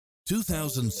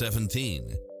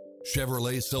2017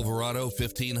 Chevrolet Silverado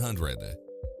 1500.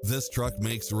 This truck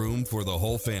makes room for the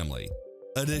whole family.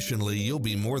 Additionally, you'll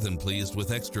be more than pleased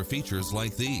with extra features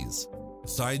like these: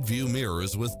 side view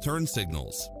mirrors with turn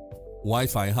signals,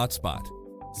 Wi-Fi hotspot,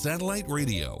 satellite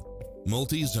radio,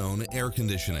 multi-zone air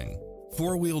conditioning,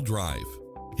 four-wheel drive,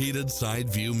 heated side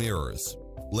view mirrors,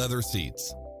 leather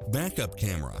seats, backup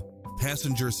camera,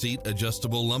 passenger seat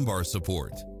adjustable lumbar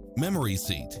support, memory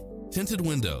seat, tinted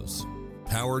windows,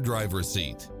 power driver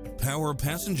seat, power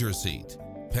passenger seat,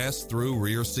 pass-through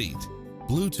rear seat,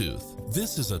 Bluetooth.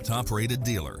 This is a top-rated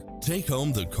dealer. Take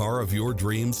home the car of your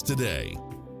dreams today.